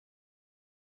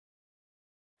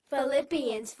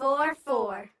Philippians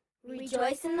 4:4.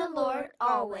 Rejoice in the Lord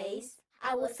always.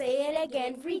 I will say it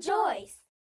again, rejoice.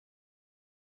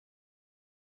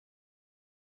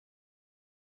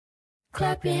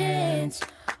 Clap your hands,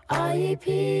 all ye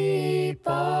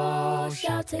people,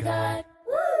 shout to God.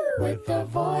 Woo! With the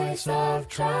voice of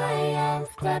triumph,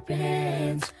 clap your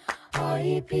hands, all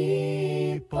ye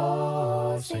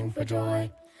people, sing for joy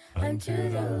unto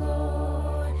the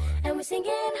Lord. And we're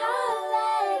singing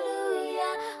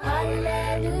hallelujah,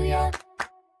 hallelujah,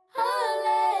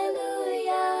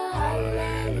 hallelujah,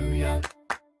 hallelujah,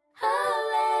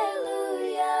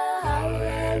 hallelujah,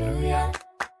 hallelujah,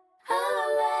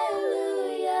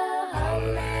 hallelujah,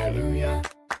 hallelujah.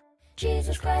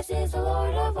 Jesus Christ is the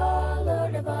Lord of all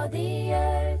the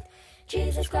earth.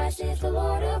 Jesus Christ is the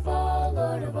Lord of all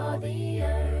the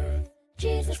earth.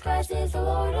 Jesus Christ is the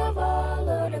Lord of all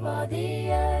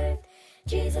the earth.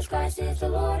 Jesus Christ is the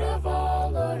Lord of all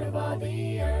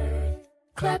the earth.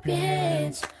 Clap your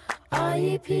hands, all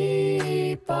ye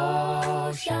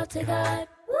people, shout to God.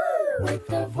 Woo! With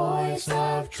the voice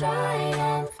of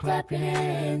triumph, clap your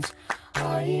hands,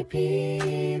 all ye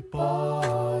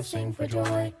people, sing for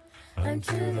joy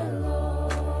unto the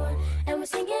Lord. And we're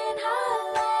singing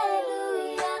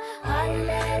hallelujah,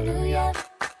 hallelujah,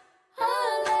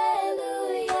 hallelujah,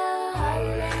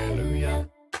 hallelujah,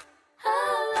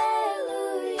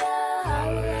 hallelujah,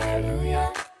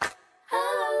 hallelujah,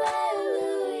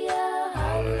 hallelujah,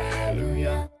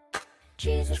 hallelujah.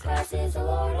 Jesus Christ is the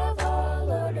Lord of all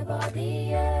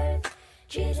the earth.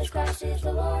 Jesus Christ is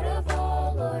the Lord of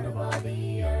all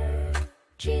the earth.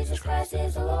 Jesus Christ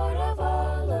is the Lord of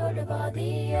all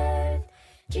the earth.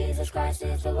 Jesus Christ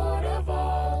is the Lord of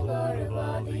all the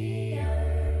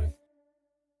earth.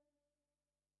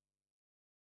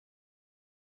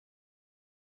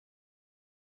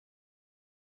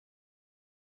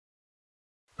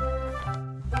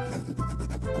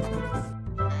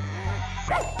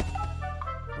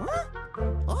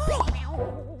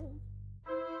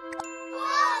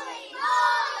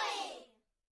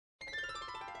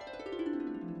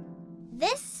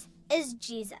 This is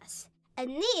Jesus, and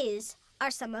these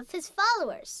are some of his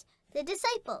followers, the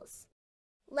disciples.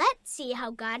 Let's see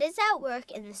how God is at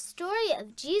work in the story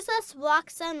of Jesus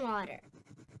walks on water.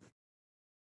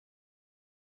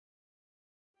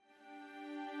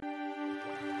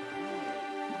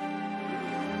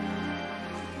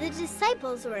 The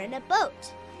disciples were in a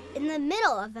boat in the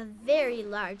middle of a very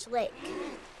large lake.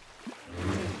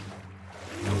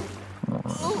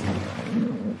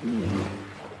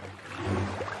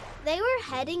 They were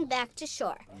heading back to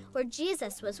shore, where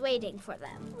Jesus was waiting for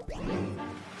them.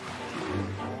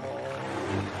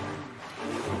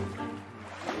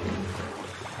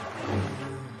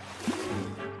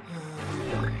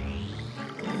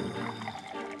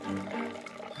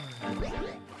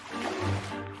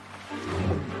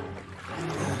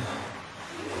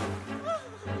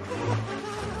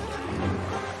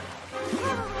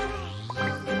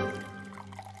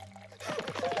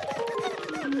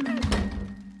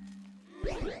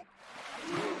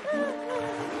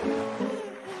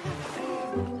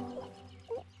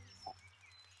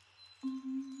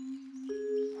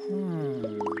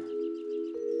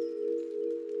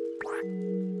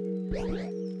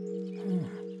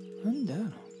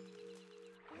 Andiamo.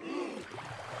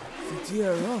 The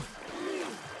tiara.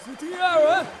 The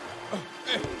tiara.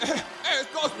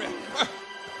 Excuse me.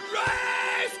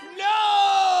 Rise! No!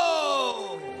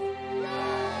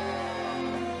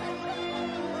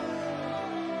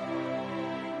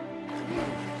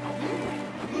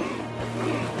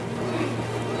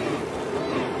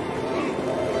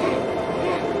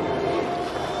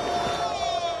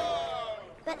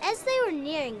 But as they were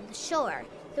nearing the shore,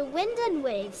 the wind and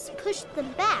waves pushed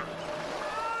them back.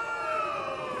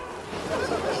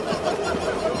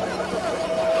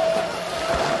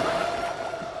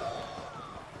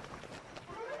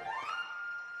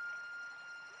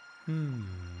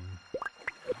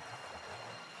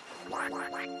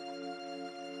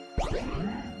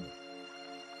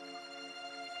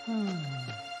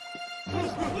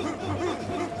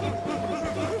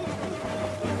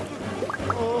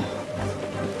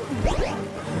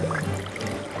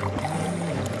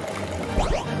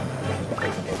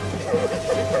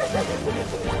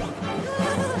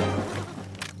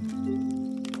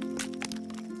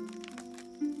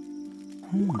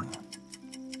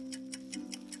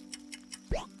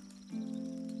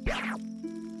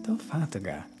 Tô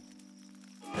fatiga.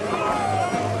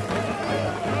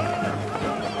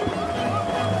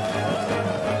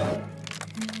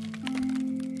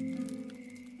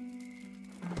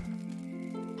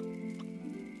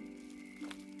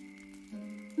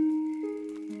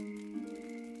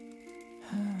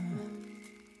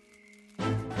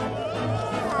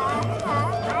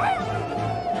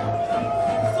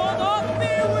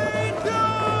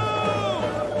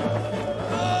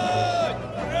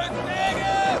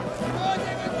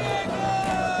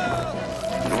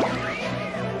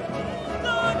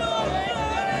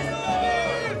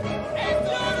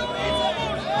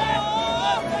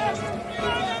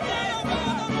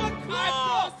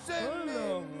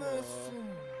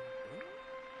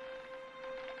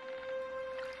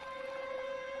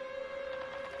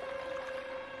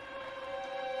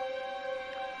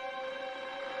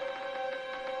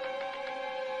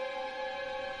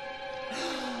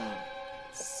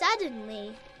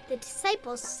 Suddenly, the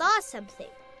disciples saw something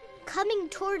coming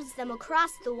towards them across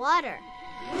the water.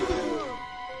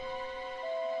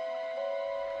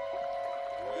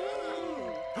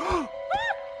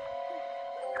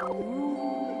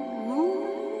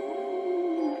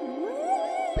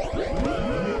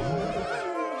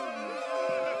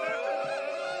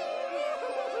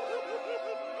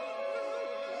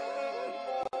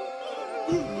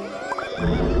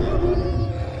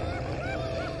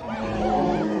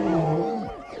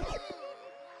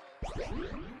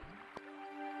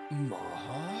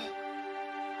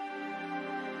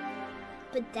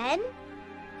 But then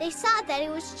they saw that it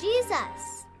was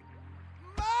Jesus.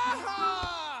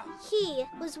 He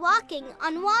was walking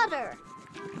on water.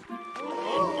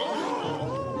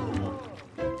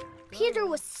 Peter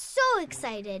was so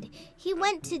excited, he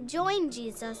went to join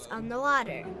Jesus on the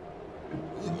water.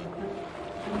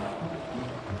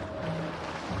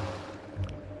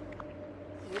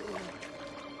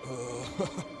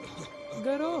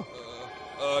 Garo.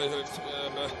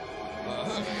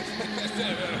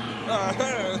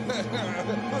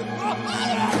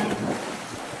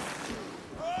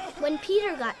 When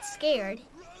Peter got scared,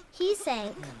 he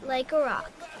sank like a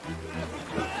rock.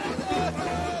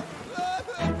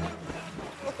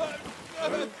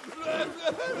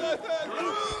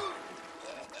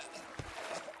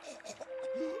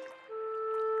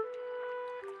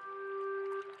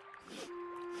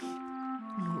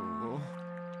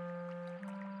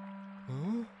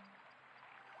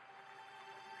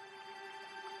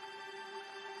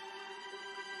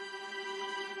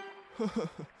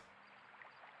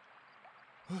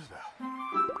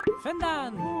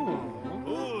 Fendan.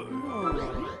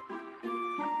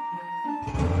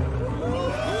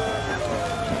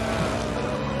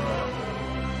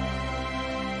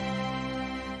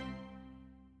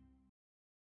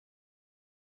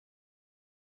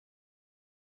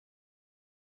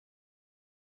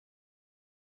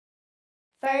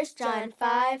 First John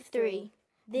 5:3.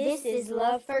 This is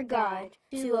love for God,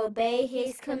 to obey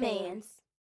His commands.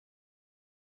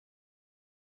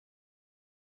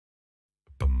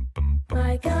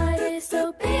 My God is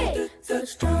so big, so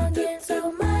strong and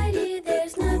so mighty,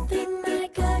 there's nothing my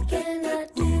God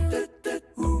cannot do.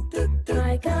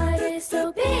 My God is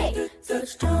so big, so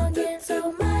strong and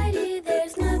so mighty,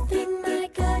 there's nothing my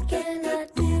God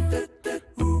cannot do.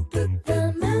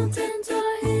 The mountains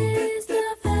are His,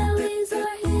 the valleys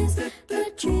are His,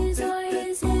 the trees are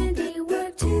His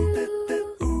handiwork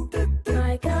too.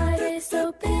 My God is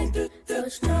so big, so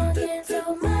strong and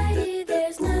so mighty,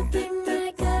 there's nothing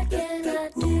my God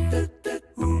cannot do.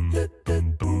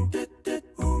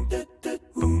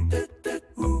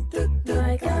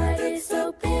 My God is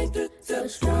so big, so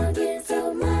strong and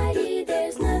so mighty,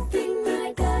 there's nothing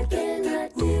my God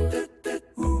cannot do.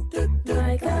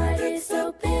 My God is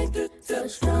so big, so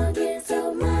strong